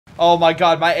Oh my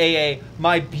god, my AA.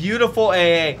 My beautiful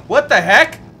AA. What the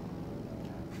heck?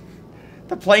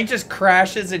 The plane just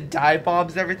crashes and dive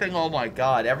bombs everything. Oh my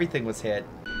god, everything was hit.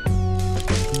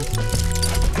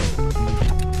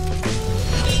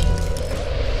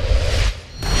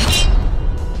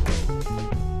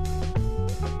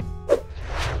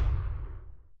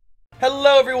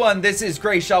 Hello everyone, this is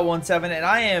greyshot17 and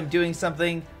I am doing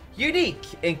something unique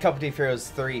in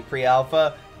COH3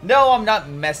 Pre-Alpha. No, I'm not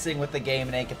messing with the game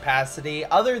in any capacity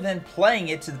other than playing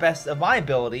it to the best of my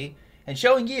ability and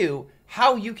showing you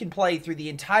how you can play through the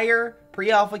entire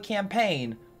Pre-Alpha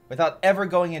campaign without ever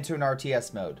going into an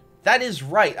RTS mode. That is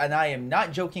right, and I am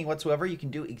not joking whatsoever. You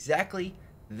can do exactly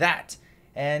that.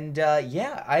 And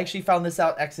yeah, I actually found this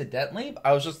out accidentally.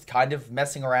 I was just kind of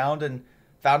messing around and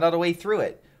found out a way through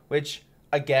it. Which,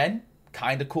 again,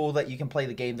 kind of cool that you can play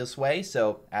the game this way,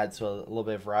 so adds a little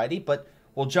bit of variety, but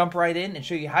we'll jump right in and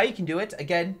show you how you can do it.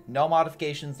 Again, no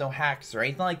modifications, no hacks, or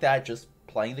anything like that, just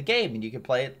playing the game, and you can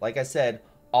play it, like I said,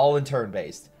 all in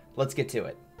turn-based. Let's get to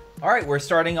it. Alright, we're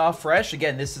starting off fresh.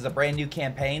 Again, this is a brand new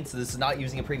campaign, so this is not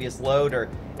using a previous load or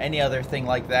any other thing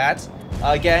like that.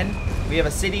 Again, we have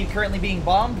a city currently being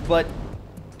bombed, but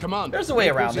Commander, there's a way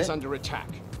around Naples it. is under attack.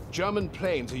 German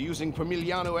planes are using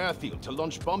Pomigliano Airfield to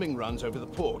launch bombing runs over the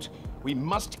port. We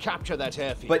must capture that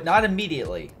airfield. But not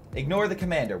immediately. Ignore the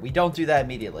commander. We don't do that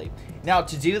immediately. Now,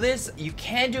 to do this, you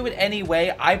can do it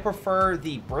anyway. I prefer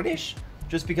the British,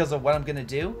 just because of what I'm going to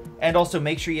do. And also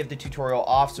make sure you have the tutorial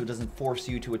off so it doesn't force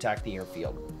you to attack the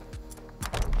airfield.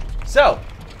 So,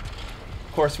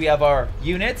 of course, we have our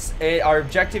units. Our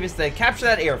objective is to capture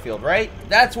that airfield, right?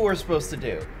 That's what we're supposed to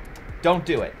do. Don't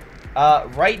do it.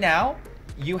 Right now,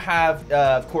 you have,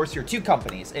 of course, your two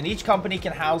companies, and each company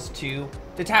can house two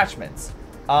detachments.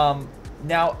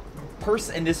 Now,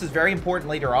 and this is very important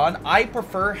later on, I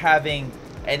prefer having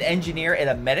an engineer and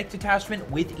a medic detachment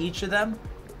with each of them.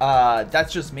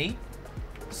 That's just me.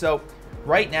 So,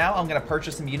 right now, I'm going to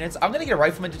purchase some units. I'm going to get a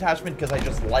rifleman detachment because I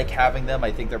just like having them.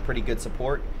 I think they're pretty good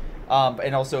support,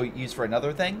 and also used for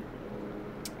another thing.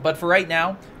 But for right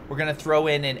now, we're going to throw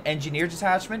in an engineer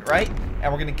detachment, right?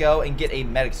 And we're going to go and get a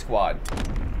medic squad.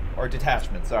 Or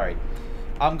detachment, sorry.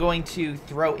 I'm going to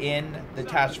throw in the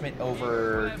detachment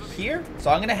over here.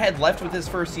 So I'm going to head left with this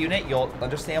first unit. You'll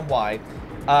understand why.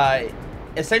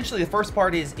 Essentially, the first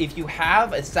part is if you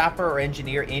have a sapper or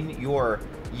engineer in your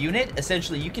unit,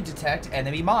 essentially you can detect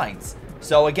enemy mines.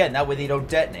 So again, that way they don't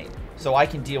detonate. So I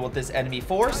can deal with this enemy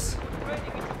force.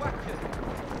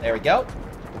 There we go.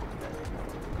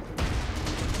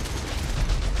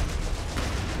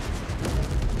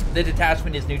 The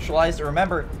detachment is neutralized.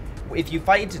 Remember, if you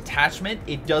fight a detachment,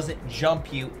 it doesn't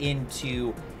jump you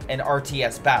into an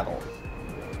RTS battle.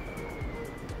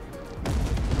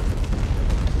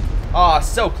 Ah,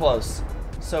 so close.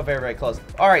 So very, very close.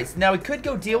 Alright, so now we could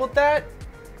go deal with that.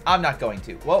 I'm not going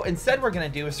to. Well, instead we're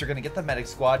going to do is we're going to get the medic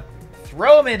squad,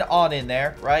 throw them in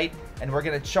there, right? And we're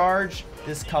going to charge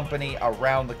this company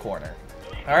around the corner.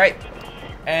 Alright.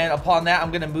 And upon that, I'm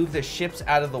going to move the ships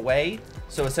out of the way.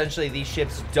 So essentially, these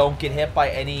ships don't get hit by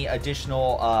any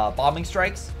additional bombing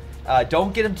strikes.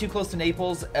 Don't get them too close to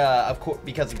Naples, of course,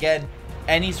 because again,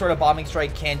 any sort of bombing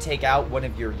strike can take out one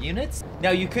of your units.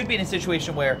 Now, you could be in a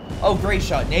situation where, oh, great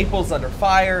shot, Naples under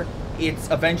fire. It's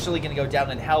eventually going to go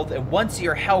down in health, and once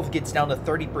your health gets down to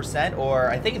 30%, or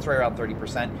I think it's right around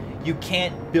 30%, you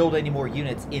can't build any more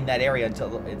units in that area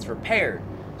until it's repaired.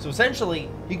 So essentially,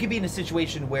 you could be in a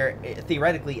situation where,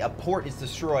 theoretically, a port is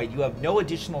destroyed, you have no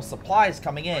additional supplies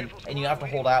coming in, and you have to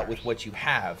hold out with what you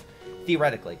have,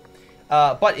 theoretically.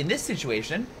 But in this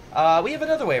situation, we have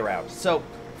another way around. So,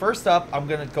 first up, I'm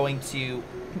going to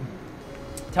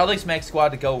tell this mech squad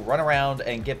to go run around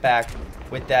and get back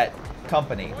with that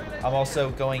company. I'm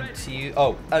also going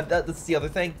to... that's the other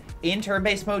thing. In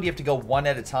turn-based mode, you have to go one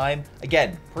at a time.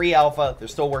 Again, pre-alpha, they're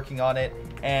still working on it,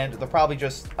 and they're probably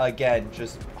just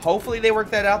hopefully they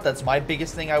work that out. That's my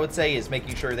biggest thing, I would say, is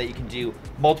making sure that you can do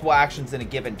multiple actions in a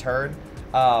given turn.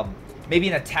 Maybe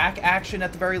an attack action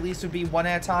at the very least would be one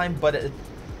at a time, but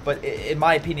in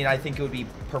my opinion, I think it would be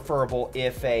preferable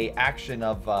if a action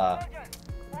of,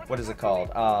 what is it called?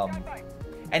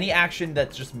 Any action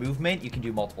that's just movement, you can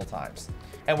do multiple times.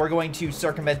 And we're going to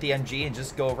circumvent the MG and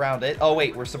just go around it. Oh,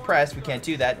 wait, we're suppressed. We can't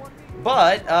do that.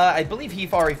 But I believe he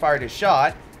already fired his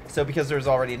shot. So because there's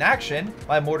already an action,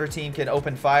 my mortar team can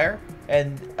open fire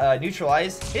and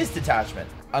neutralize his detachment.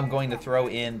 I'm going to throw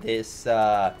in this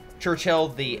Churchill,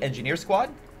 the engineer squad.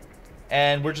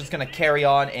 And we're just going to carry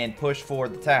on and push for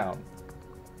the town.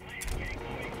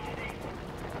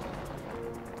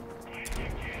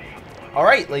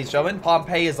 Alright, ladies and gentlemen,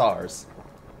 Pompeii is ours.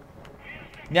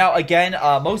 Now, again,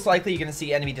 most likely you're going to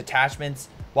see enemy detachments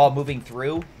while moving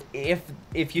through.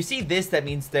 If you see this, that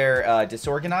means they're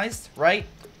disorganized, right?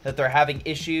 That they're having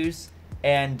issues,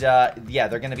 and yeah,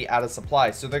 they're going to be out of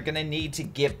supplies. So they're going to need to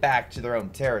get back to their own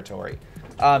territory.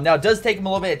 Now, it does take them a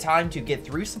little bit of time to get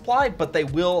through supply, but they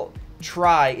will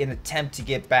try and attempt to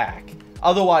get back.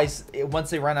 Otherwise, once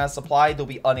they run out of supply, they'll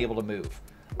be unable to move.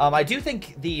 I do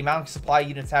think the amount of supply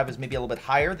units have is maybe a little bit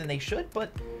higher than they should,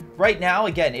 but right now,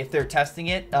 again, if they're testing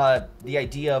it, the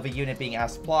idea of a unit being out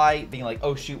of supply, being like,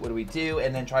 oh shoot, what do we do?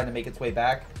 And then trying to make its way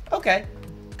back. Okay,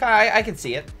 I can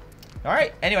see it. All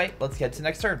right, anyway, let's get to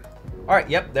next turn. All right,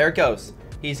 yep, there it goes.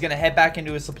 He's going to head back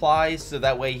into his supplies so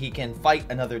that way he can fight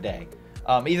another day.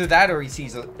 Either that or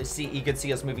he could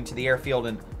see us moving to the airfield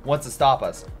and wants to stop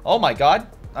us. Oh my god.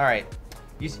 All right.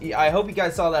 I hope you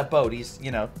guys saw that boat. He's,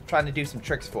 you know, trying to do some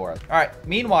tricks for us. All right.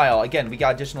 Meanwhile, again, we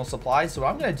got additional supplies. So what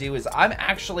I'm going to do is I'm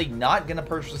actually not going to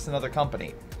purchase another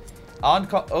company.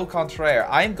 Au contraire,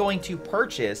 I'm going to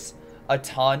purchase a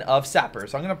ton of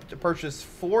sappers. So I'm going to purchase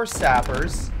 4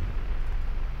 sappers.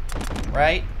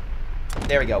 Right?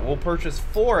 There we go. We'll purchase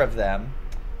 4 of them.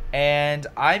 And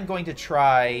I'm going to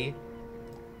try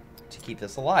to keep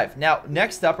this alive. Now,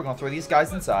 next up, we're going to throw these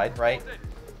guys inside, right?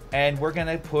 And we're going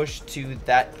to push to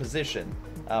that position,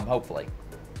 hopefully.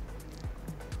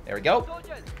 There we go.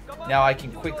 Now I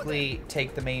can quickly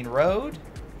take the main road.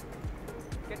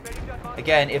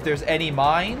 Again, if there's any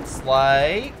mines,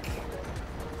 like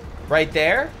right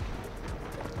there,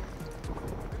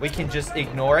 we can just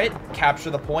ignore it, capture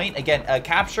the point. Again, a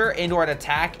capture and or an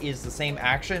attack is the same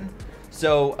action.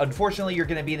 So, unfortunately, you're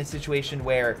going to be in a situation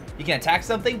where you can attack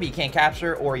something, but you can't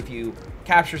capture, or if you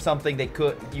capture something,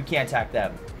 you can't attack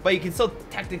them. But you can still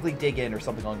technically dig in or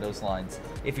something along those lines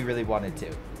if you really wanted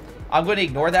to. I'm going to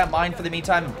ignore that mine for the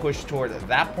meantime and push toward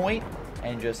that point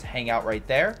and just hang out right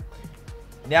there.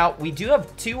 Now, we do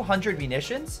have 200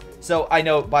 munitions. So, I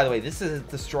know, by the way, this is a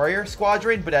destroyer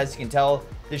squadron, but as you can tell,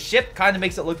 the ship kind of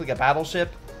makes it look like a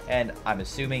battleship, and I'm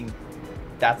assuming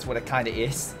that's what it kind of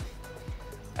is.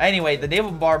 Anyway, the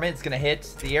naval bombardment is going to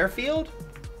hit the airfield.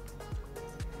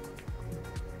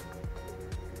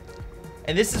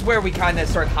 And this is where we kind of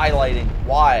start highlighting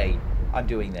why I'm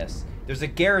doing this. There's a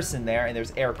garrison there, and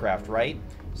there's aircraft, right?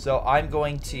 So I'm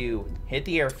going to hit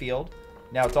the airfield.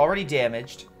 Now, it's already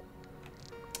damaged.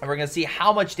 And we're going to see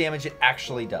how much damage it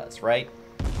actually does, right?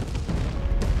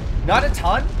 Not a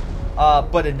ton,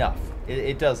 but enough.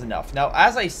 It does enough. Now,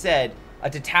 as I said, a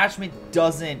detachment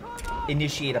doesn't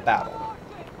initiate a battle.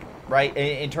 Right,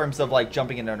 in terms of like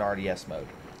jumping into an RDS mode.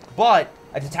 But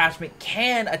a detachment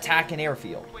can attack an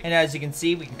airfield. And as you can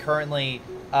see, we can currently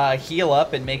heal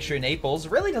up and make sure Naples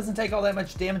really doesn't take all that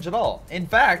much damage at all. In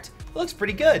fact, it looks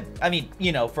pretty good. I mean,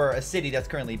 you know, for a city that's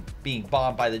currently being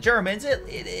bombed by the Germans,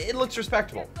 it looks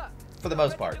respectable for the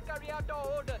most part.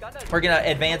 We're going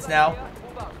to advance now.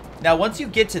 Now, once you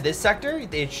get to this sector,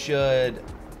 it should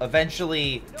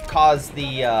eventually cause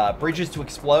the bridges to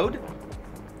explode.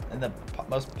 In the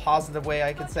most positive way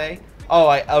I could say. Oh,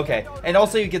 okay. And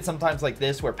also you get sometimes like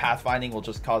this where pathfinding will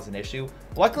just cause an issue.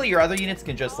 Luckily, your other units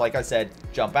can just, like I said,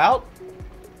 jump out,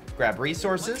 grab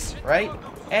resources, right?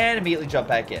 And immediately jump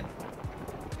back in.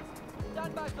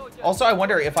 Also, I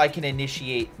wonder if I can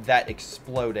initiate that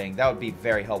exploding. That would be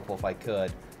very helpful if I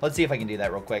could. Let's see if I can do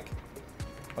that real quick.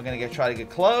 I'm going to try to get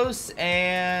close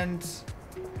and...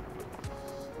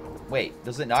 Wait,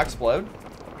 does it not explode?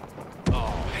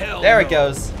 There it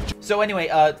goes. So anyway,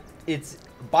 it's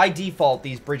by default,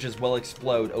 these bridges will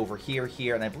explode over here,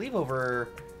 and I believe over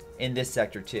in this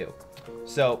sector too.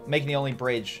 So making the only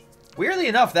bridge, weirdly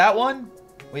enough, that one,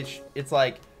 which it's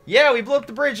like, yeah, we blew up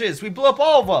the bridges. We blew up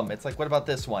all of them. It's like, what about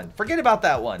this one? Forget about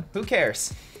that one. Who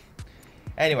cares?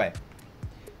 Anyway,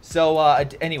 so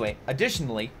anyway,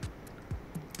 additionally,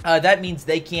 that means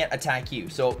they can't attack you.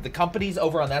 So the companies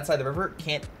over on that side of the river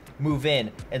can't move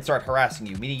in and start harassing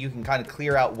you, meaning you can kind of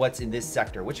clear out what's in this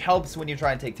sector, which helps when you're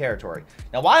trying to take territory.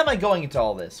 Now, why am I going into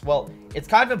all this? Well, it's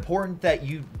kind of important that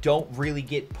you don't really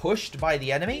get pushed by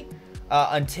the enemy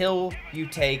until you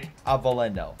take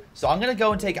Avellino. So I'm going to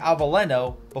go and take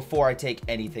Avellino before I take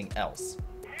anything else.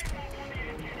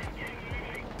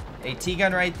 A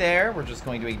T-gun right there. We're just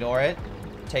going to ignore it.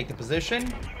 Take the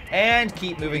position and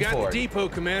keep moving forward. The depot,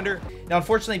 Commander. Now,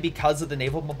 unfortunately, because of the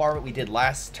naval bombardment we did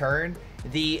last turn,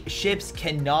 the ships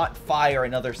cannot fire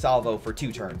another salvo for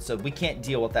 2 turns, so we can't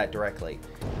deal with that directly.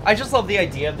 I just love the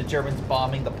idea of the Germans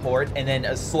bombing the port, and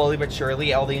then slowly but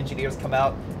surely, all the engineers come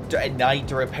out at night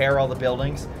to repair all the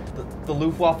buildings. The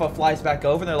Luftwaffe flies back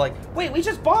over, and they're like, wait, we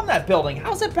just bombed that building.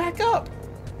 How's it back up?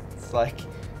 It's like,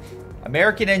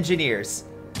 American engineers.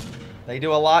 They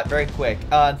do a lot very quick.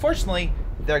 Unfortunately,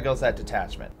 there goes that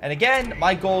detachment. And again,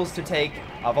 my goal is to take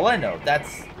Avellino.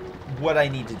 That's what I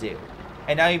need to do.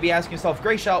 And now you'd be asking yourself,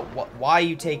 Greyshot, why are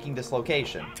you taking this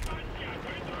location?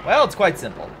 Well, it's quite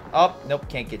simple. Oh, nope,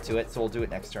 can't get to it, so we'll do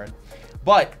it next turn.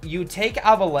 But you take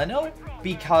Avellino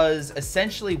because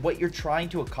essentially what you're trying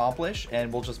to accomplish,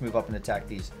 and we'll just move up and attack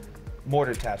these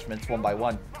mortar detachments one by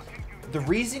one. The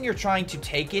reason you're trying to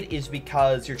take it is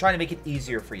because you're trying to make it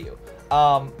easier for you.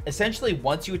 Essentially,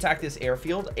 once you attack this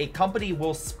airfield, a company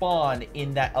will spawn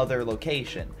in that other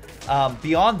location.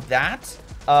 Beyond that,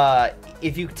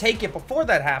 if you take it before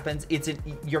that happens,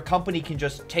 your company can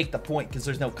just take the point because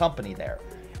there's no company there.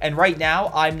 And right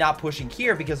now, I'm not pushing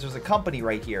here because there's a company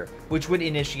right here, which would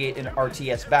initiate an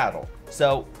RTS battle.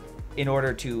 So, in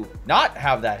order to not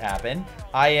have that happen,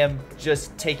 I am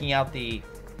just taking out the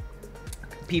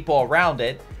people around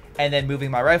it and then moving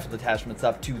my rifle detachments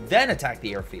up to then attack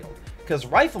the airfield. Because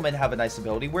riflemen have a nice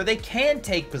ability where they can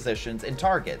take positions and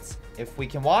targets. If we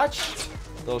can watch,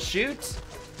 they'll shoot,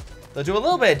 they'll do a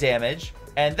little bit of damage,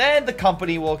 and then the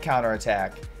company will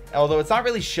counterattack. Although it's not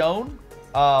really shown.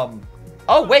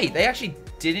 Oh, wait, they actually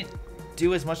didn't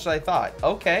do as much as I thought.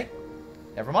 Okay,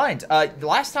 never mind. The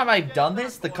last time I've done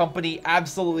this, the company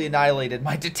absolutely annihilated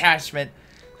my detachment,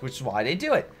 which is why I didn't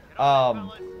do it.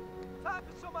 All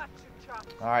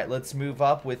right, let's move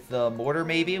up with the mortar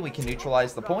maybe, and we can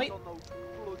neutralize the point.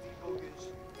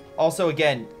 Also,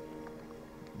 again,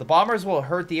 the bombers will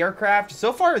hurt the aircraft.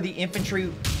 So far, the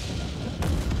infantry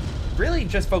really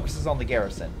just focuses on the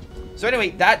garrison. So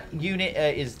anyway, that unit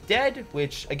is dead,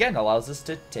 which, again, allows us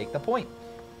to take the point.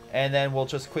 And then we'll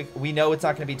just we know it's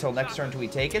not going to be until next turn until we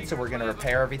take it, so we're going to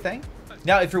repair everything.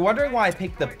 Now, if you're wondering why I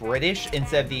picked the British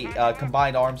instead of the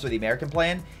combined arms or the American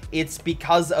plan, it's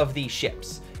because of the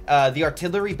ships. The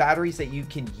artillery batteries that you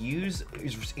can use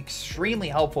is extremely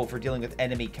helpful for dealing with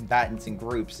enemy combatants and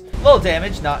groups. Little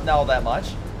damage, not all that much.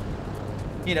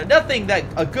 You know, nothing that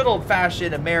a good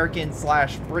old-fashioned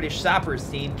American/British sappers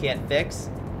team can't fix.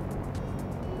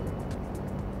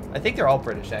 I think they're all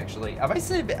British, actually. Have I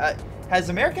said, has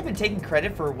America been taking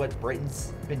credit for what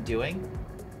Britain's been doing?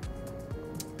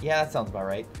 Yeah, that sounds about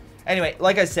right. Anyway,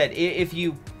 like I said, if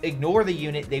you ignore the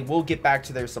unit, they will get back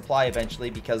to their supply eventually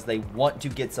because they want to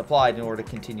get supplied in order to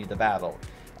continue the battle.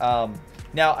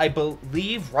 Now, I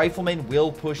believe riflemen will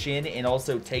push in and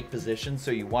also take positions,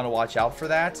 so you want to watch out for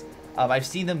that. I've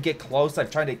seen them get close.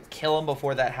 I've tried to kill them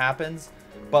before that happens.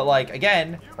 But, like,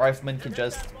 again, riflemen can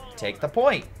just take the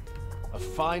point. A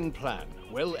fine plan.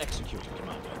 Well executed,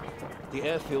 Commander. The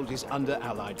airfield is under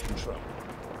Allied control.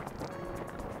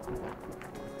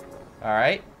 All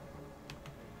right.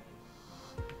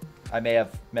 I may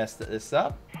have messed this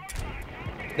up.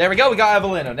 There we go. We got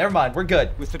Avellino. Never mind. We're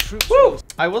good. With the troops. Woo!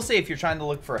 I will say, if you're trying to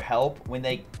look for help, when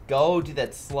they go to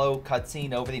that slow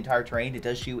cutscene over the entire terrain, it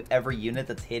does show every unit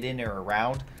that's hidden or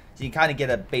around. So you kind of get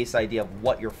a base idea of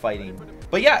what you're fighting.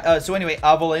 But yeah, so anyway,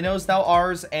 Avellino is now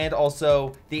ours, and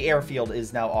also the airfield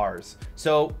is now ours.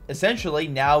 So essentially,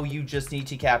 now you just need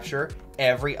to capture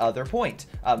every other point.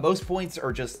 Most points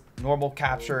are just normal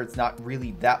capture. It's not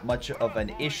really that much of an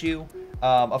issue.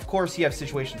 Of course, you have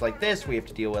situations like this where you have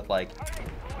to deal with, like,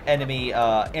 enemy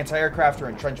anti-aircraft or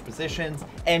entrenched positions,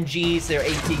 MGs, their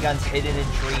AT guns hidden in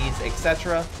trees,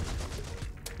 etc.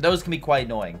 Those can be quite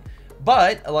annoying.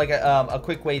 But, like, a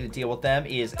quick way to deal with them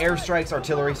is airstrikes,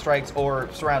 artillery strikes, or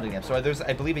surrounding them. So there's,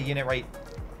 I believe, a unit right...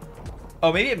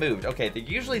 Oh, maybe it moved. Okay, there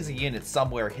usually is a unit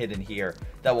somewhere hidden here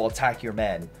that will attack your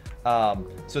men.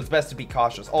 So it's best to be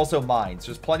cautious. Also, mines.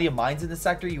 There's plenty of mines in this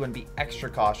sector. You want to be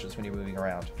extra cautious when you're moving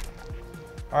around.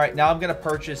 All right, now I'm going to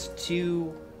purchase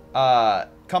 2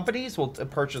 companies. We'll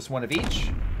purchase 1 of each.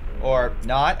 Or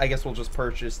not. I guess we'll just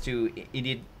purchase 2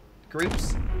 Indian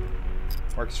groups.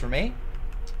 Works for me.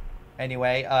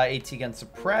 Anyway, AT gun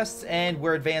suppressed, and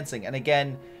we're advancing. And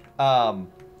again,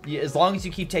 as long as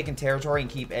you keep taking territory and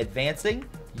keep advancing,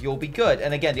 you'll be good.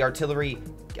 And again, the artillery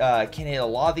can hit a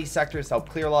lot of these sectors, help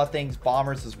clear a lot of things.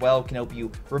 Bombers as well can help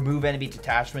you remove enemy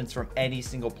detachments from any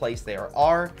single place they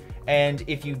are. And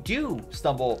if you do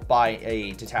stumble by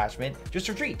a detachment, just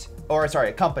retreat. Or, sorry,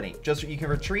 a company. Just you can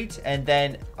retreat and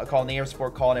then call in the air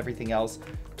support, call in everything else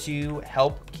to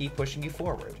help keep pushing you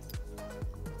forward.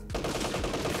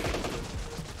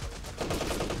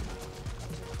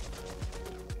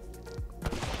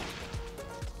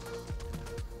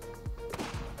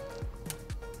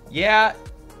 Yeah,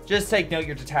 just take note,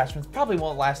 your detachments probably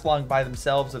won't last long by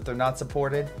themselves if they're not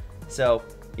supported. So,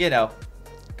 you know,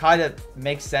 kind of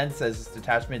makes sense as this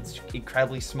detachment's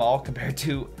incredibly small compared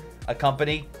to a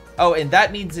company. Oh, and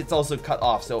that means it's also cut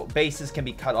off, so bases can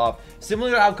be cut off.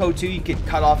 Similar to how COH2, you could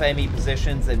cut off enemy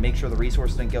positions and make sure the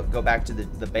resources don't go back to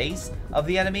the base of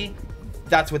the enemy.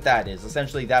 that's what that is.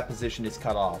 Essentially, that position is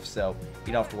cut off, so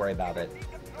you don't have to worry about it.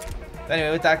 But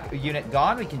anyway, with that unit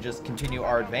gone, we can just continue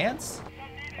our advance.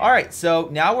 Alright, so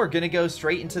now we're going to go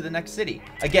straight into the next city.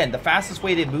 Again, the fastest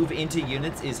way to move into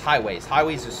units is highways.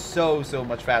 Highways are so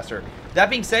much faster. That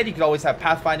being said, you could always have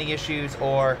pathfinding issues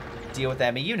or deal with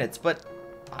enemy units. But,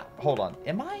 hold on.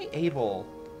 Am I able...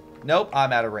 Nope,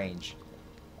 I'm out of range.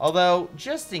 Although,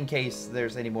 just in case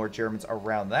there's any more Germans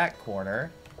around that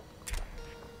corner...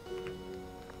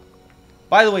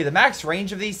 By the way, the max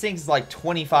range of these things is like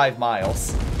 25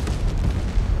 miles.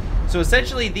 So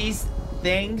essentially these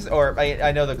things, or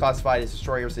I know they're classified as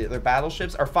destroyers, their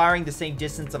battleships are firing the same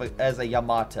distance as a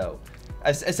Yamato.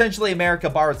 Essentially, America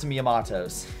borrowed some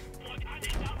Yamatos.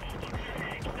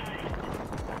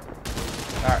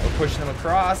 Alright, we're pushing them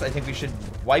across. I think we should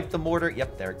wipe the mortar.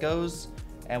 Yep, there it goes.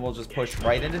 And we'll just push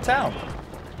right into town.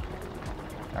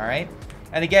 Alright.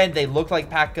 And again, they look like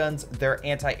pack guns. They're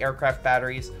anti-aircraft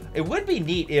batteries. It would be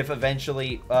neat if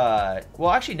eventually, well,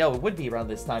 actually, no, it would be around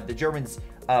this time. The Germans,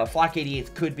 Flak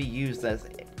 88s could be used as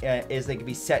they could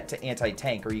be set to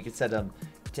anti-tank, or you could set them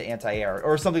to anti-air,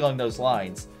 or something along those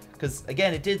lines. Because,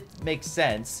 again, it did make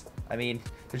sense. I mean,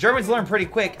 the Germans learned pretty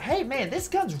quick, hey, man, this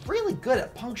gun's really good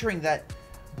at puncturing that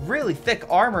really thick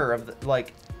armor of,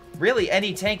 like, really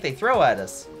any tank they throw at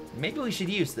us. Maybe we should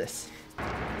use this.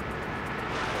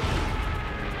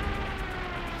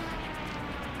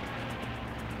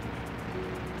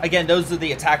 Again, those are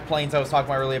the attack planes I was talking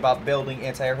about earlier about building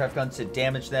anti-aircraft guns to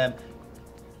damage them.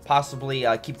 Possibly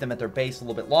keep them at their base a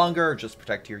little bit longer, or just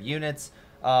protect your units.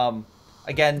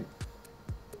 Again,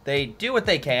 they do what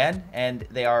they can, and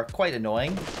they are quite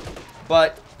annoying.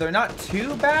 But they're not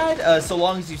too bad, so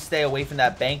long as you stay away from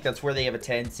that bank. That's where they have a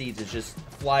tendency to just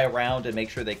fly around and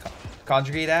make sure they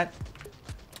conjugate at.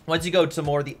 Once you go to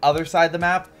more the other side of the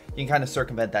map, you can kind of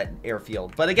circumvent that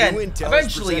airfield. But again,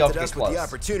 eventually you'll get close. With the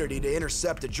opportunity to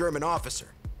intercept a German officer.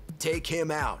 Take him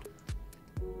out.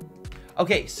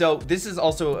 Okay, so this is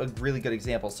also a really good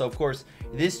example. So, of course,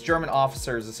 this German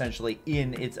officer is essentially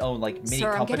in its own, like, mini company.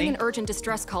 Sir, I'm getting an urgent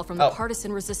distress call from the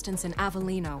partisan resistance in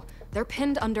Avellino. They're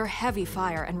pinned under heavy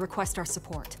fire and request our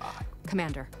support.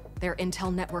 Commander, their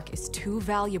intel network is too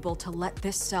valuable to let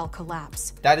this cell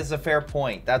collapse. That is a fair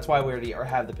point. That's why we already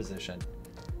have the position.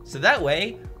 So that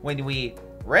way, when we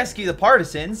rescue the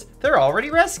partisans, they're already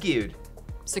rescued.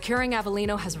 Securing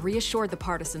Avellino has reassured the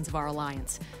partisans of our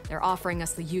alliance. They're offering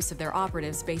us the use of their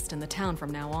operatives based in the town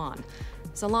from now on.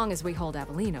 So long as we hold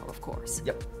Avellino, of course.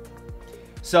 Yep.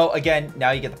 So again,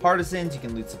 now you get the partisans, you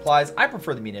can loot supplies. I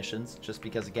prefer the munitions, just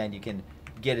because, again, you can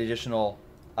get additional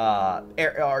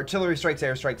artillery strikes,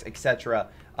 airstrikes, etc.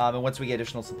 And once we get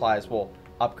additional supplies, we'll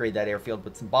upgrade that airfield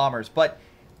with some bombers. But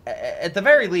at the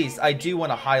very least, I do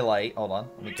want to highlight... Hold on,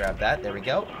 let me grab that. There we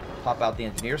go. Pop out the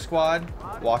engineer squad.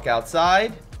 Walk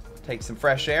outside. Take some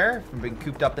fresh air from being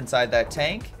cooped up inside that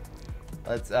tank.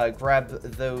 Let's grab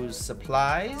those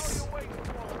supplies.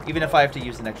 Even if I have to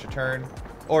use an extra turn.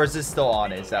 Or is this still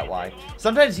on? Is that why?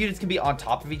 Sometimes units can be on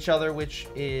top of each other, which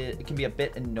it can be a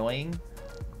bit annoying.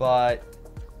 But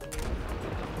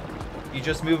you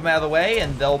just move them out of the way,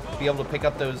 and they'll be able to pick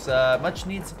up those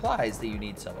much-needed supplies that you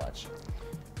need so much.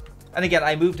 And again,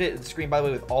 I moved the screen, by the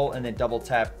way, with Alt and then double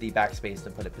tap the backspace to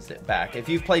put it back. If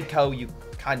you've played COH, you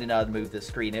kind of know how to move the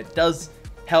screen. It does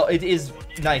help. It is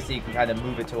nice that you can kind of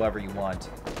move it to whoever you want.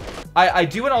 I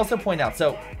do want to also point out,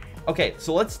 so, okay,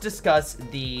 so let's discuss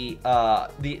these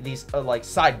like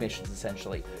side missions,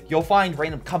 essentially. You'll find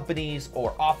random companies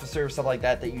or officers, stuff like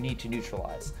that you need to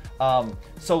neutralize.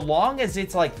 So long as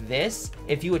it's like this,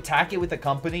 if you attack it with a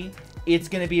company, it's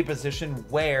going to be a position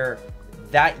where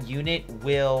that unit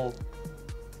will,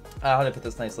 how do I put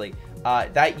this nicely?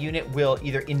 That unit will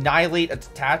either annihilate a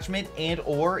detachment and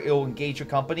or it will engage a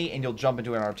company and you'll jump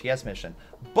into an RTS mission.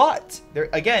 But,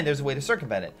 there's a way to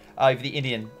circumvent it. You have the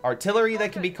Indian artillery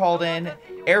that can be called in,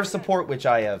 air support, which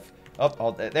I have,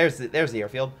 there's the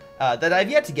airfield, that I've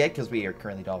yet to get because we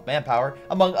currently don't have manpower,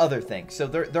 among other things. So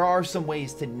there are some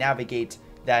ways to navigate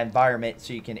that environment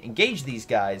so you can engage these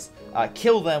guys,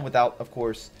 kill them without, of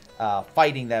course,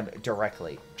 fighting them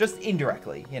directly. Just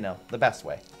indirectly, you know, the best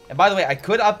way. And by the way, I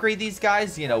could upgrade these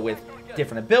guys, you know, with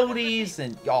different abilities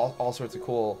and all sorts of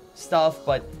cool stuff,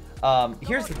 but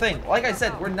here's the thing. Like I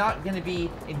said, we're not going to be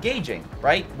engaging,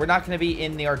 right? We're not going to be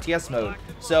in the RTS mode,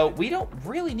 so we don't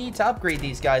really need to upgrade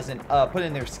these guys and put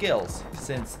in their skills,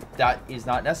 since that is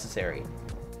not necessary.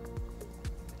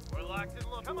 We're locked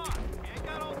and look. Come on, you ain't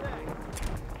got all day.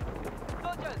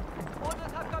 Soldiers,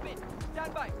 orders have come in.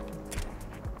 Stand by.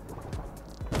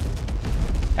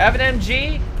 Have an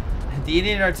MG? The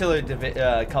Indian Artillery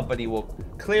Company will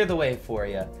clear the way for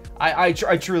you. I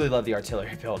truly love the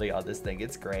artillery building on this thing.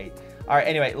 It's great. All right,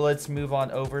 anyway, let's move on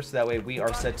over so that way we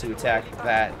are set to attack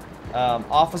that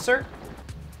officer.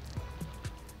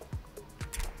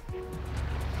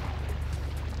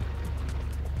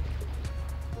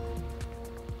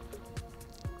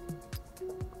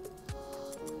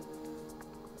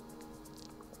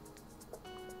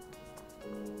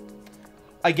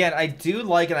 Again, I do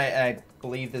like, and I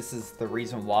believe this is the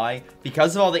reason why,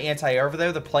 because of all the anti-air over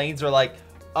there, the planes are like,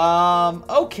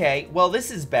 okay, well,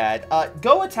 this is bad.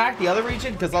 Go attack the other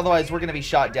region, because otherwise we're going to be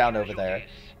shot down over there.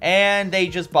 And they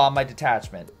just bombed my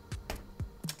detachment.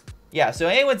 Yeah, so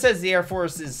anyone says the Air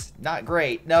Force is not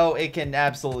great, no, it can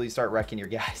absolutely start wrecking your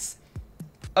guys.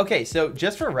 Okay, so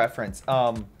just for reference,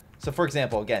 so for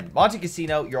example, again, Monte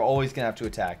Casino, you're always going to have to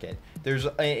attack it. There's,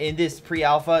 in this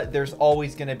pre-alpha, there's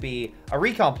always going to be a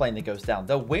recon plane that goes down.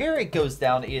 Though where it goes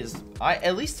down is,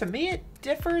 at least to me, it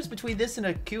differs between this and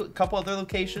a couple other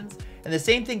locations. And the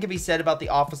same thing can be said about the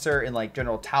officer in like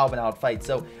General Taub and how it fights.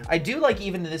 So I do like,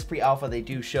 even in this pre-alpha, they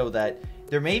do show that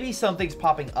there may be some things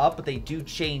popping up, but they do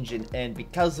change. And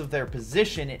because of their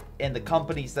position and the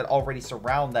companies that already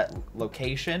surround that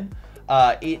location,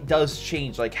 it does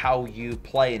change like how you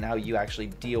play and how you actually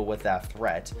deal with that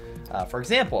threat. For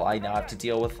example, I now have to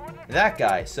deal with that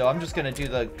guy, so I'm just going to do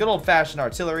the good old-fashioned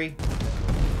artillery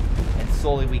and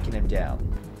slowly weaken him down.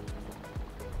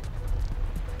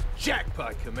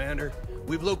 Jackpot, Commander.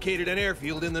 We've located an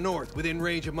airfield in the north within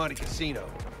range of Monte Casino.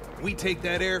 We take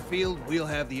that airfield, we'll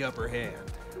have the upper hand.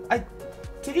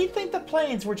 Did he think the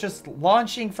planes were just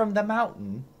launching from the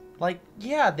mountain? Like,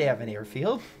 yeah, they have an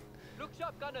airfield. Look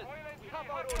sharp, gunners. Have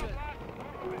our orders.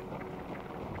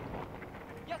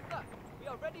 Yes, sir. We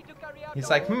are ready to carry out. He's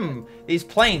like, these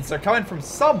planes, they're coming from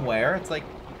somewhere. It's like,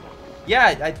 yeah,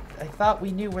 I thought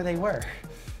we knew where they were.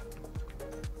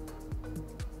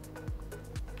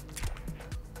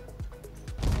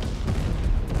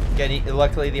 Again,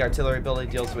 luckily the artillery building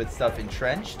deals with stuff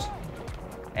entrenched.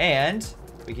 And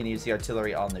we can use the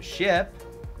artillery on the ship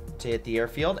to hit the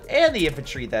airfield and the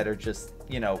infantry that are just,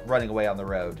 you know, running away on the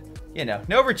road. You know,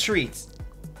 no retreats.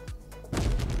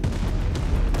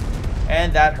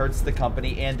 And that hurts the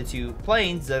company and the two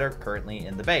planes that are currently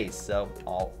in the base. So,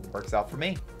 all works out for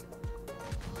me.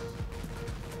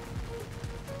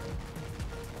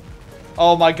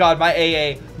 Oh my god, my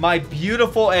AA. My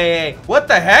beautiful AA. What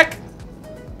the heck?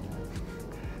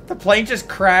 The plane just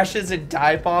crashes and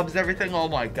dive bombs everything. Oh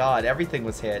my god, everything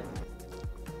was hit.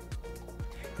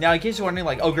 Now, in case you're wondering,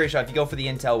 like, oh, Greyshot, if you go for the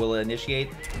intel, will it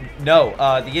initiate? No,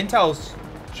 the intel's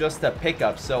just a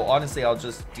pickup, so honestly, I'll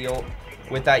just deal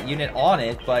with that unit on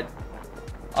it, but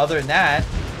other than that,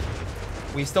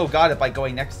 we still got it by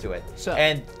going next to it. Sir,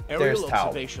 and there's aerial Taub.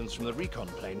 observations from the recon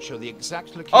plane show the exact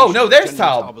location. Oh, no, there's of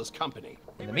General Taub. Tauber's company.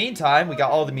 In the meantime, we got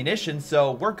all the munitions,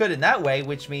 so we're good in that way,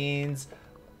 which means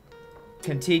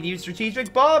continued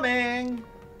strategic bombing.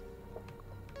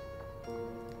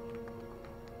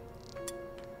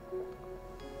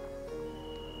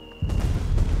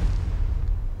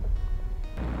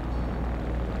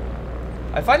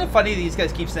 I find it funny these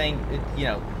guys keep saying, you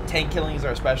know, tank killing is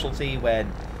our specialty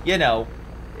when, you know,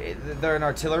 they're an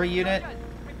artillery unit.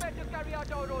 Prepare to carry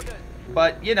out our orders.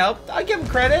 But, you know, I give them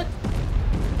credit.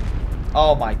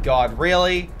 Oh my god,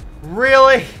 really?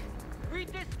 Really? We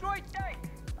destroyed tank.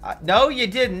 No, you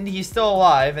didn't. He's still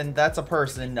alive, and that's a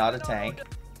person, not a tank.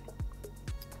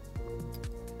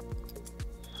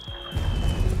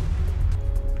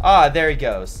 Ah, there he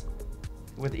goes.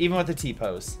 Even with the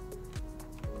T-pose.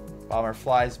 Bomber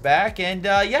flies back, and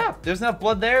yeah, there's enough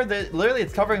blood there that literally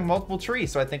it's covering multiple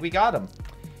trees, so I think we got him.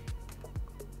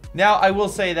 Now, I will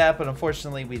say that, but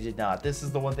unfortunately we did not. This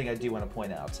is the one thing I do want to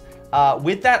point out.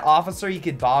 With that officer, you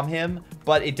could bomb him,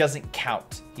 but it doesn't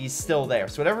count. He's still there.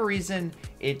 So whatever reason,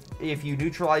 if you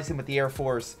neutralize him with the Air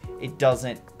Force, it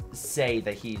doesn't say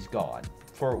that he's gone.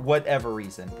 For whatever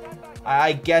reason.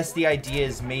 I guess the idea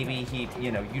is maybe he,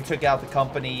 you know, you took out the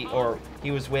company or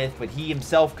he was with, but he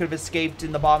himself could have escaped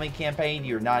in the bombing campaign.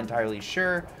 You're not entirely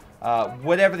sure.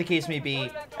 Whatever the case may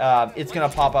be, it's going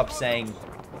to pop up saying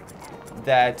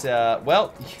that,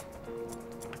 well,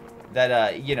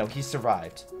 that, you know, he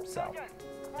survived. So,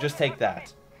 just take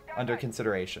that under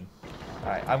consideration.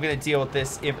 Alright, I'm going to deal with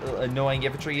this annoying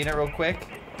infantry unit real quick.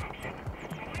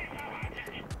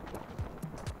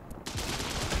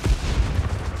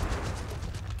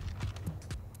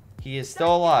 He is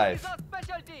still alive.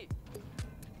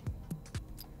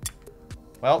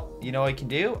 Well, you know what he can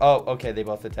do? Oh, okay, they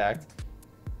both attacked.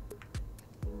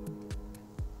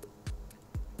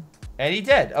 And he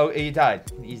did. Oh, he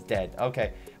died. He's dead.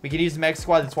 Okay. We can use the mech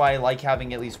squad. That's why I like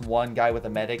having at least one guy with a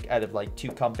medic out of like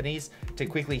 2 companies to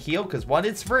quickly heal. Because 1,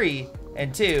 it's free.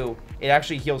 And 2, it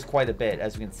actually heals quite a bit.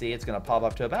 As we can see, it's going to pop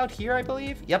up to about here, I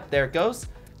believe. Yep, there it goes.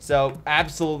 So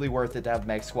absolutely worth it to have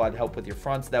mech squad help with your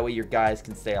fronts. That way your guys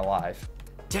can stay alive.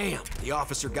 Damn, the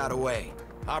officer got away.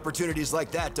 Opportunities like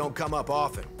that don't come up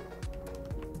often.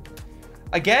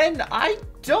 Again, I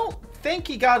don't think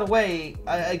he got away.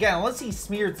 Again, unless he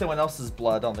smeared someone else's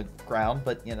blood on the ground.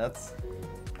 But, you know, that's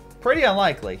pretty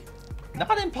unlikely.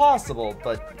 Not impossible,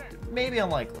 but maybe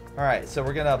unlikely. Alright, so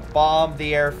we're going to bomb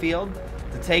the airfield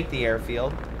to take the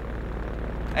airfield.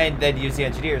 And then use the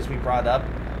engineers we brought up.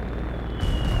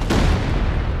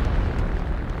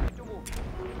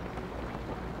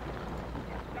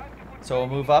 So we'll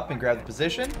move up and grab the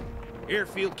position.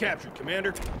 Airfield captured,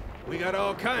 Commander. We got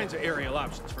all kinds of aerial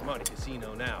options for Monte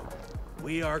Casino now.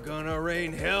 We are gonna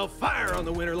rain hellfire on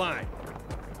the winter line.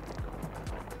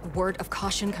 Word of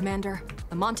caution, Commander.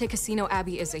 The Monte Casino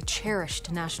Abbey is a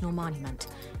cherished national monument.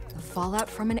 The fallout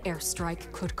from an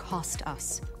airstrike could cost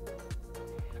us.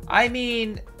 I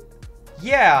mean,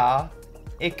 yeah,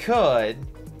 it could.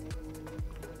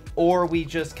 Or we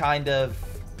just kind of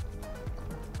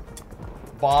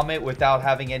bomb it without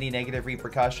having any negative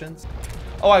repercussions.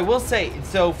 Oh, I will say,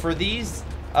 so for these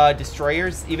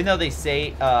destroyers, even though they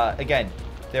say, again,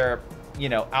 they're, you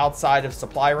know, outside of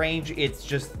supply range, it's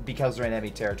just because they're in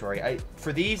enemy territory.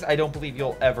 For these, I don't believe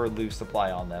you'll ever lose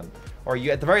supply on them. Or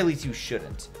you, at the very least, you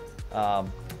shouldn't.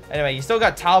 Anyway, you still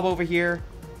got Taub over here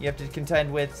you have to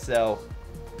contend with, so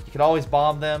you can always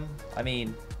bomb them. I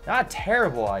mean, not a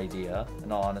terrible idea,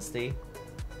 in all honesty.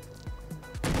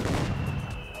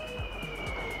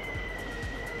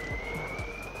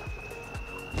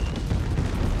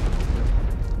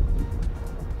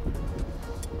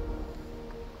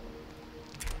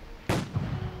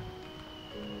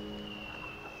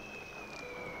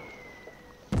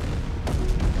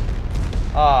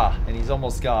 And he's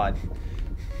almost gone.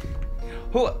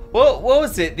 What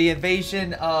was it? The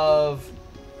invasion of...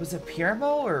 Was it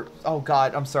Piermo or... Oh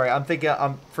god, I'm sorry. I'm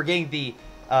forgetting the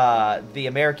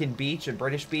American beach and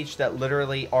British beach that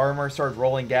literally armor started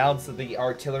rolling down, so the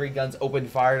artillery guns opened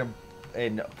fire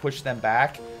and pushed them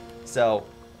back. So,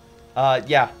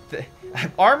 yeah.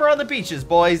 Armor on the beaches,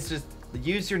 boys. Just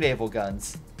use your naval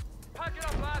guns.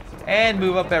 And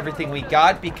move up everything we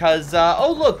got because,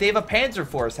 oh look, they have a panzer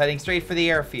force heading straight for the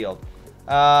airfield.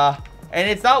 And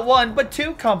it's not 1, but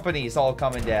 2 companies all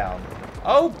coming down.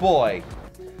 Oh boy.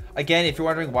 Again, if you're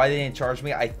wondering why they didn't charge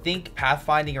me, I think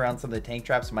pathfinding around some of the tank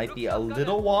traps might be a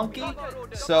little wonky.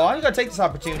 So I'm going to take this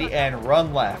opportunity and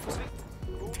run left.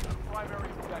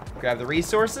 Grab the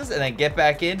resources and then get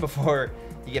back in before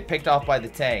you get picked off by the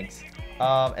tanks.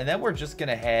 And then we're just going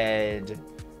to head...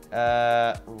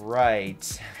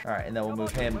 right. Alright, and then we'll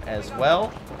move him as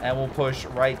well. And we'll push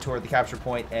right toward the capture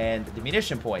point and the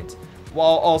munition point.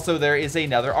 While also there is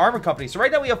another armor company. So right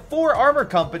now we have 4 armor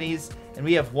companies, and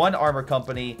we have 1 armor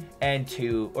company and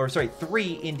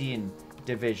 3 Indian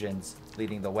divisions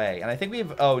leading the way. And I think we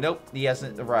have, oh nope, he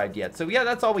hasn't arrived yet. So yeah,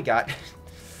 that's all we got.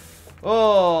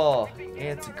 Oh,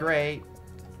 it's a great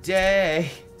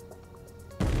day.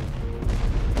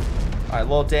 Alright, a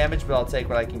little damage, but I'll take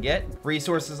what I can get.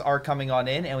 Resources are coming on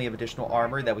in, and we have additional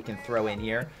armor that we can throw in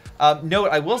here. Note,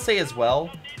 I will say as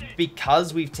well,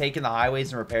 because we've taken the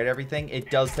highways and repaired everything, it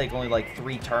does take only like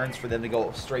 3 turns for them to go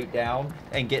straight down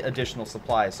and get additional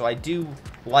supplies. So I do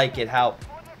like it how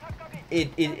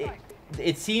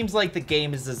it seems like the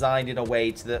game is designed in a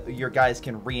way to that your guys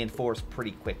can reinforce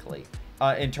pretty quickly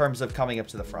in terms of coming up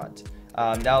to the front.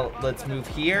 Now let's move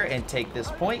here and take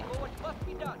this point.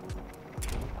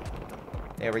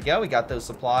 There we go. We got those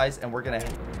supplies, and we're gonna...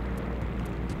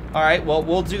 Alright, well,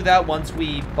 we'll do that once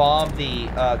we bomb the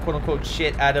quote-unquote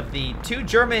shit out of the 2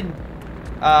 German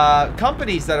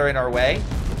companies that are in our way.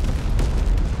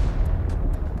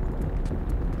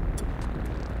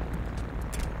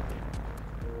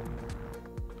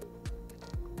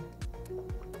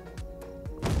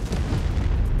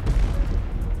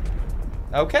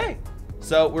 Okay.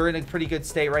 So we're in a pretty good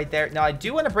state right there. Now, I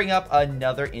do want to bring up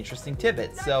another interesting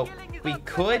tidbit. So we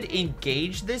could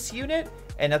engage this unit,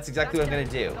 and that's exactly what I'm going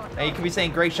to do. Now, you could be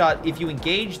saying, Greyshot, if you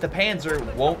engage the Panzer,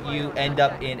 won't you end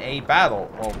up in a battle?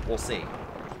 Well, we'll see.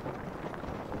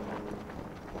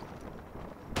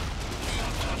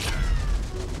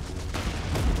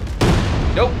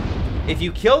 Nope. If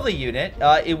you kill the unit,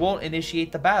 it won't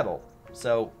initiate the battle.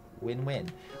 So, win-win.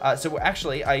 So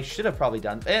actually, I should have probably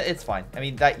done... It's fine. I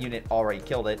mean, that unit already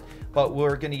killed it. But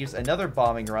we're going to use another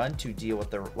bombing run to deal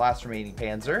with the last remaining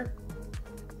Panzer.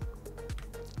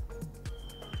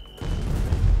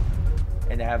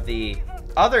 And have the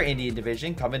other Indian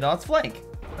division coming on its flank.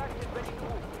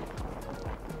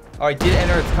 Alright, did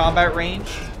enter its combat range.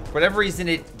 For whatever reason,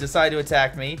 it decided to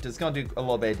attack me. It's going to do a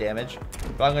little bit of damage,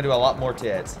 but I'm going to do a lot more to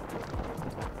it.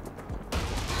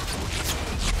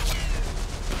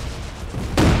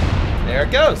 There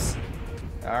it goes.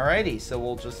 Alrighty, so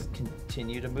we'll just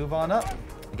continue to move on up.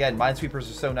 Again, minesweepers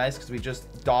are so nice because we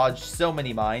just dodged so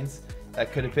many mines.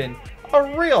 That could have been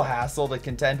a real hassle to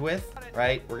contend with,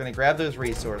 right? We're going to grab those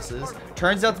resources.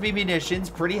 Turns out to be munitions,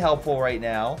 pretty helpful right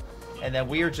now. And then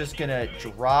we are just going to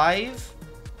drive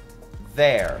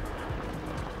there.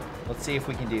 Let's see if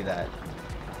we can do that.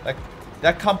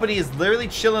 That company is literally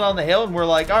chilling on the hill, and we're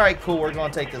like, all right, cool, we're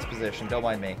going to take this position. Don't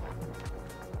mind me.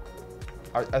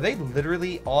 Are they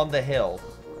literally on the hill?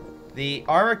 The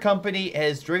armor company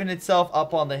has driven itself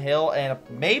up on the hill and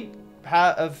may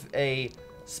have a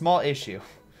small issue.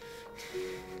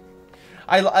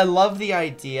 I love the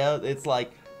idea. It's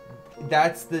like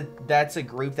that's a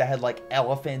group that had like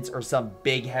elephants or some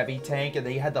big heavy tank, and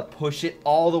they had to push it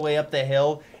all the way up the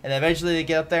hill, and eventually they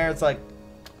get up there and it's like,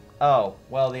 oh,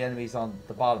 well, the enemy's on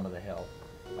the bottom of the hill.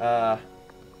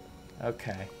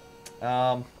 Okay.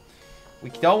 We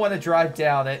don't want to drive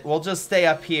down it. We'll just stay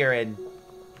up here and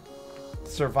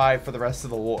survive for the rest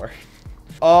of the war.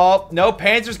 Oh, no,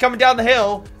 Panzer's coming down the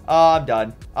hill. Oh, I'm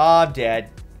done. I'm dead.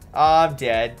 I'm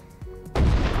dead.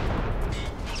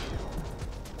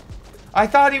 I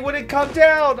thought he wouldn't come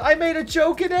down. I made a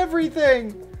joke and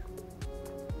everything.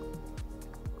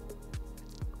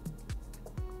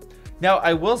 Now,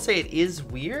 I will say it is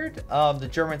weird. The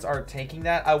Germans are taking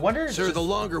that. I wonder if Sir, the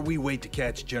longer we wait to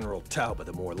catch General Taube,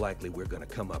 the more likely we're going to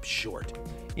come up short.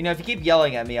 You know, if you keep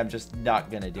yelling at me, I'm just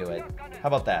not going to do it. How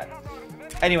about that?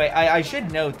 Anyway, I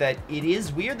should note that it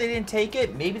is weird they didn't take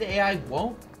it. Maybe the AI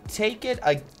won't take it,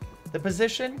 the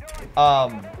position.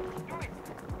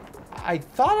 I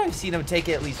thought I've seen them take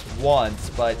it at least once,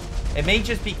 but it may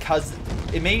just because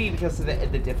it may be because of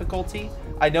the difficulty.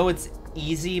 I know it's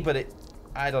easy, but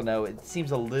I don't know. It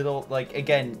seems a little like,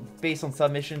 again, based on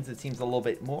some missions, it seems a little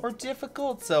bit more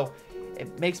difficult. So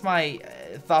it makes my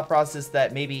thought process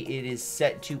that maybe it is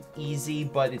set to easy,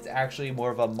 but it's actually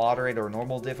more of a moderate or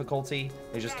normal difficulty.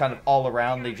 They just kind of all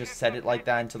around, they just set it like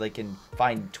that until they can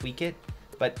tweak it.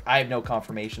 But I have no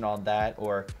confirmation on that,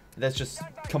 or that's just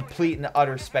complete and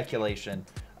utter speculation.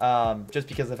 Just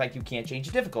because of the fact you can't change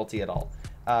the difficulty at all.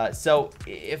 So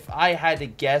if I had to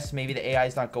guess, maybe the AI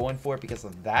is not going for it because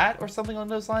of that or something along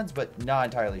those lines, but not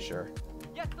entirely sure.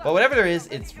 But whatever there is,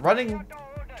 it's running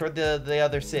toward the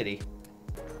other city.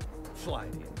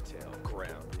 Flight intel,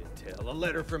 ground intel, a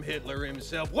letter from Hitler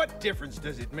himself. What difference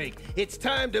does it make? It's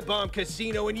time to bomb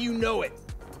Casino, and you know it.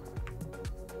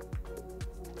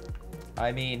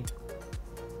 I mean,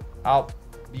 I'll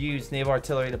use naval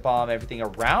artillery to bomb everything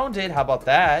around it. How about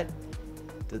that?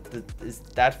 Is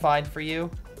that fine for you?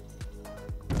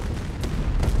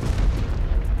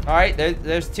 All right,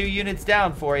 there's 2 units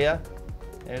down for you.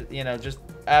 You know, just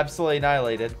absolutely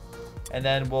annihilated. And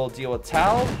then we'll deal with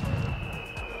Taube.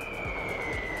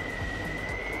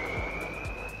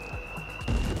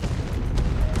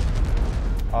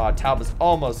 Oh, Taube is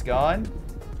almost gone.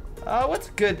 What's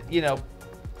good, you know,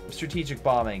 strategic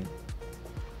bombing?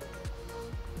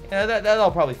 Yeah,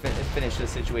 that'll probably finish this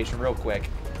situation real quick.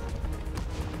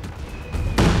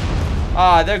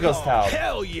 Ah, there goes Taube.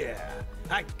 Hell yeah!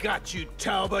 I got you,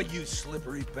 Taube, you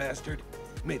slippery bastard.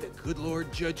 May the good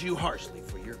Lord judge you harshly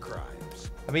for your crimes.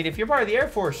 I mean, if you're part of the Air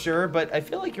Force, sure, but I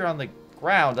feel like you're on the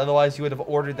ground. Otherwise, you would have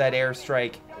ordered that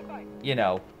airstrike, you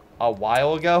know, a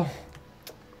while ago.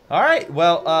 All right,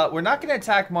 well, we're not going to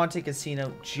attack Monte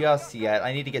Casino just yet.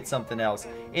 I need to get something else.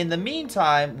 In the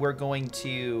meantime, we're going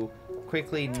to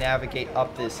quickly navigate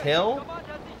up this hill.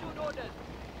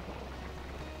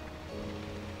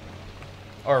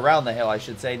 Or around the hill, I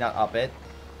should say, not up it.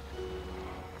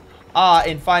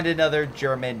 And find another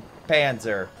German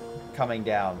Panzer coming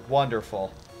down.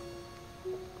 Wonderful.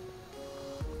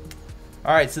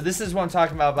 Alright, so this is what I'm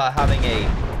talking about having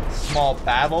a small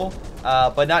battle,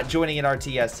 but not joining an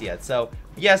RTS yet. So,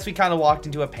 yes, we kind of walked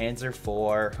into a Panzer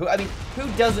IV.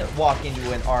 Who doesn't walk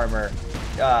into an armor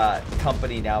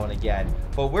company now and again?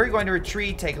 But we're going to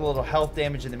retreat, take a little health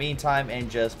damage in the meantime, and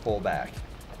just pull back.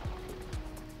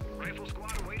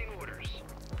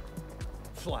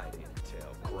 Flight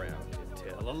intel, ground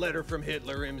intel, a letter from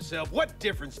Hitler himself. What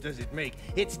difference does it make?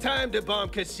 It's time to bomb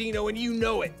Casino, and you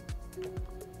know it.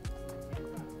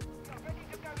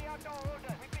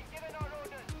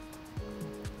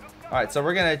 Alright, so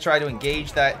we're going to try to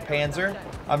engage that Panzer.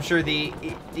 I'm sure the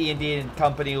Indian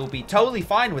company will be totally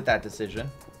fine with that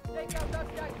decision.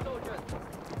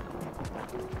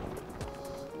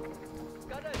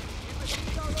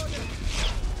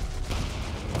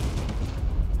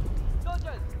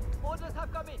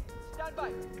 Stand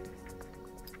by.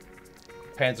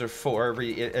 Panzer IV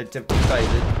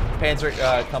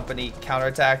Panzer Company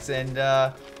counterattacks, and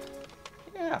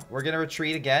yeah, we're gonna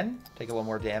retreat again. Take a little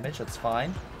more damage. That's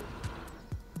fine.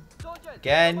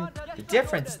 Again, the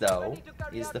difference though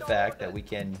is the fact that we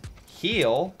can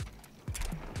heal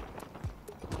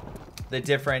the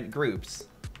different groups.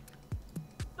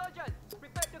 Soldiers,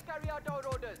 prepare to carry out our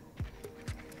orders.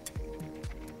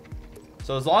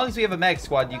 So as long as we have a mech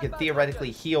squad, you can theoretically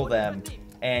heal them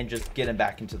and just get them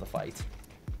back into the fight.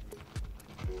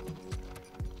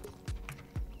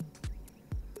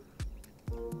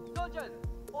 Soldiers,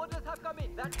 orders have come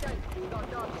in. That tank is our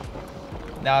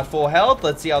target. Now at full health,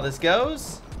 let's see how this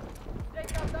goes.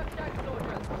 Take out that tank,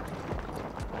 soldiers.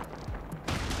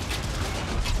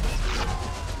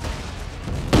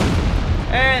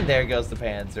 And there goes the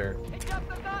Panzer Pick up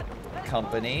the gun. Let's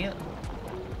Company.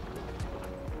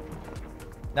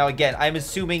 Now again, I'm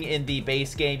assuming in the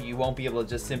base game you won't be able to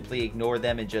just simply ignore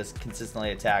them and just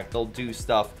consistently attack. They'll do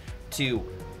stuff to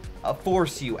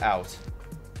force you out.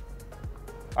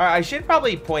 Alright, I should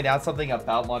probably point out something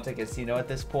about Monte Casino at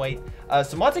this point.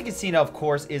 So Monte Casino, of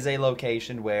course, is a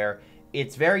location where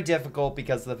it's very difficult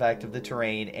because of the fact of the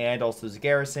terrain and also the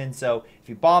garrison. So if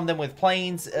you bomb them with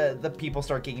planes, the people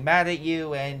start getting mad at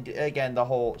you, and again, the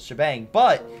whole shebang.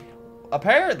 But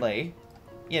apparently,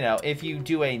 you know, if you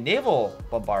do a naval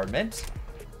bombardment,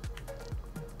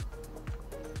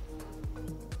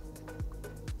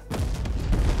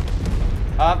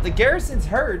 the garrison's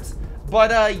hurt,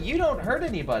 but you don't hurt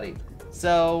anybody.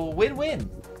 So win-win.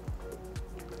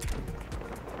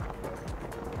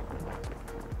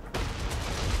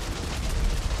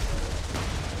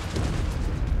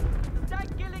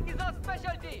 tank killing is our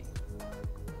specialty.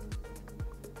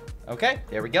 Okay,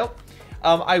 there we go.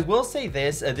 I will say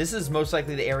this. This is most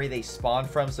likely the area they spawn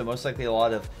from, so most likely a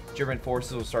lot of German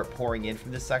forces will start pouring in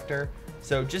from this sector.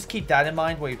 So just keep that in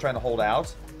mind while you're trying to hold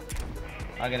out.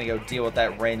 I'm going to go deal with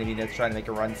that random unit that's trying to make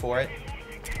a run for it.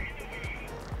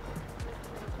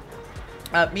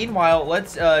 Meanwhile,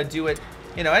 let's do what,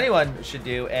 you know, anyone should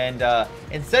do. And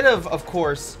instead of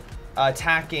course,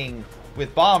 attacking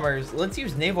with bombers, let's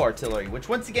use naval artillery, which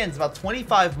once again is about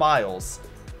 25 miles.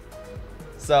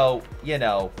 So, you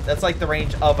know, that's like the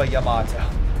range of a Yamato.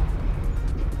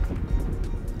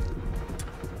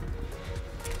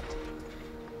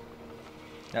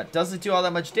 Now, it doesn't do all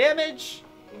that much damage.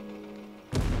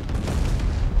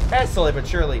 Slowly but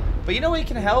surely. But you know what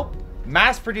can help?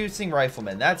 Mass-producing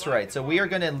riflemen. That's right. So we are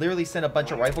going to literally send a bunch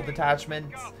of rifle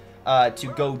detachments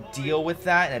to go deal with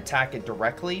that and attack it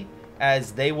directly,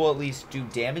 as they will at least do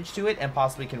damage to it and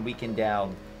possibly can weaken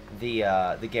down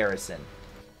the garrison.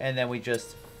 And then we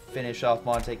just finish off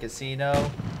Monte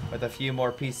Casino with a few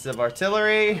more pieces of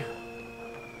artillery.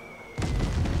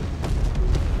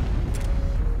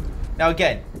 Now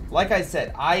again, like I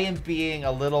said, I am being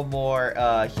a little more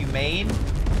humane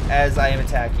as I am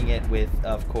attacking it with,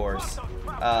 of course,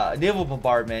 naval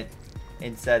bombardment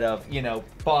instead of, you know,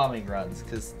 bombing runs.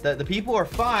 Because the people are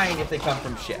fine if they come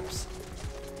from ships.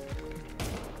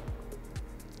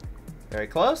 Very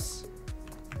close.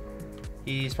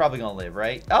 He's probably going to live,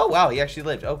 right? Oh, wow, he actually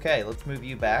lived. Okay, let's move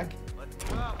you back.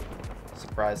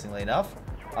 Surprisingly enough.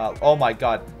 Oh my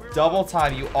god. Double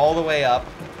time you all the way up.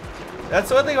 That's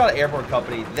the one thing about Airport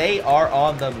Company. They are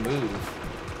on the move.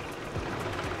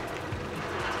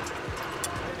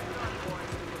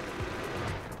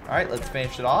 Alright, let's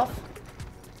finish it off.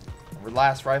 Our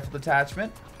last rifle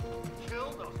detachment.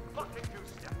 Kill those fucking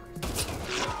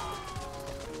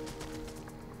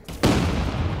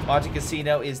Monte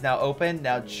Casino is now open.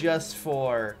 Now, just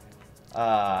for,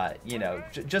 you know,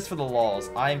 just for the lulz,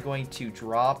 I'm going to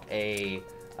drop a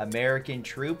American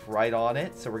troop right on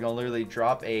it. So we're going to literally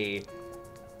drop a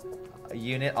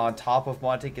unit on top of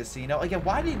Monte Casino. Again,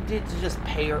 why did it just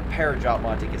paradrop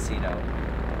Monte Casino?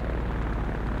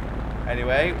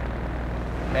 Anyway,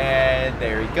 and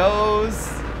there he goes.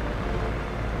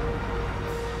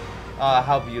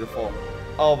 How beautiful.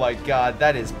 Oh my god,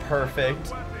 that is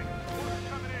perfect.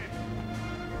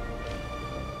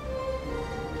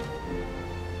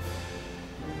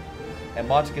 And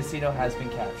Monte Casino has been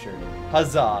captured.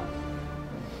 Huzzah.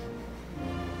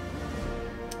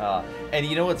 And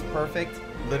you know what's perfect?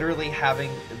 Literally having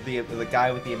the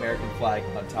guy with the American flag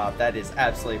on top. That is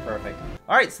absolutely perfect.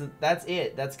 Alright, so that's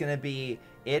it. That's going to be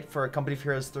it for Company of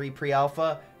Heroes 3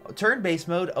 Pre-Alpha. Turn-based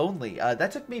mode only.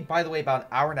 That took me, by the way, about an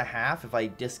hour and a half if I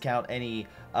discount any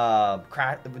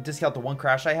discount the one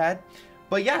crash I had.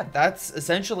 But yeah, that's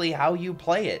essentially how you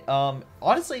play it.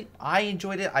 Honestly, I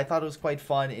enjoyed it. I thought it was quite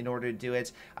fun in order to do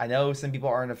it. I know some people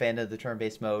aren't a fan of the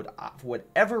turn-based mode. For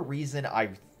whatever reason, I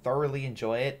thoroughly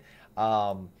enjoy it.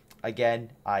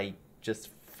 again, I just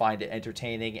find it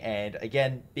entertaining, and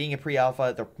again, being a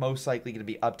pre-alpha, they're most likely going to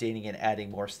be updating and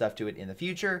adding more stuff to it in the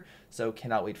future, so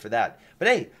cannot wait for that. But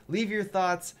hey, leave your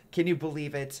thoughts. Can you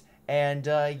believe it? And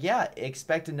yeah,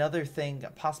 expect another thing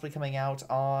possibly coming out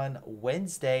on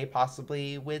Wednesday,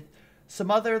 possibly with some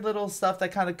other little stuff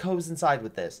that kind of coincide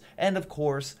with this. And of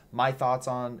course, my thoughts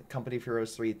on Company of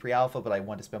Heroes 3 Pre-Alpha, but I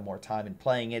want to spend more time in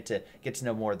playing it to get to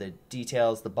know more of the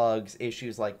details, the bugs,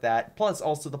 issues like that, plus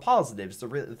also the positives,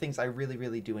 the things I really,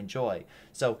 really do enjoy.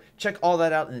 So check all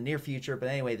that out in the near future. But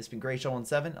anyway, this has been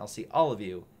greyshot17. I'll see all of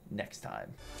you next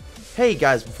time. Hey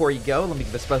guys, before you go, let me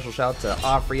give a special shout out to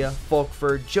Aphyria,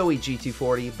 Folkvard, Joey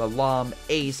G240, Balam,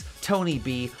 Ace, Tony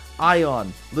B,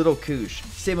 Ion, Little Koosh,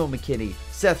 Samo McKinney,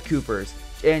 Seth Coopers,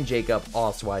 and Jacob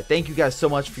Oswald. Thank you guys so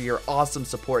much for your awesome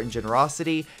support and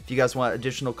generosity. If you guys want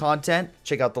additional content,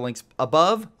 check out the links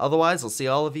above. Otherwise, I'll see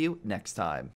all of you next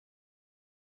time.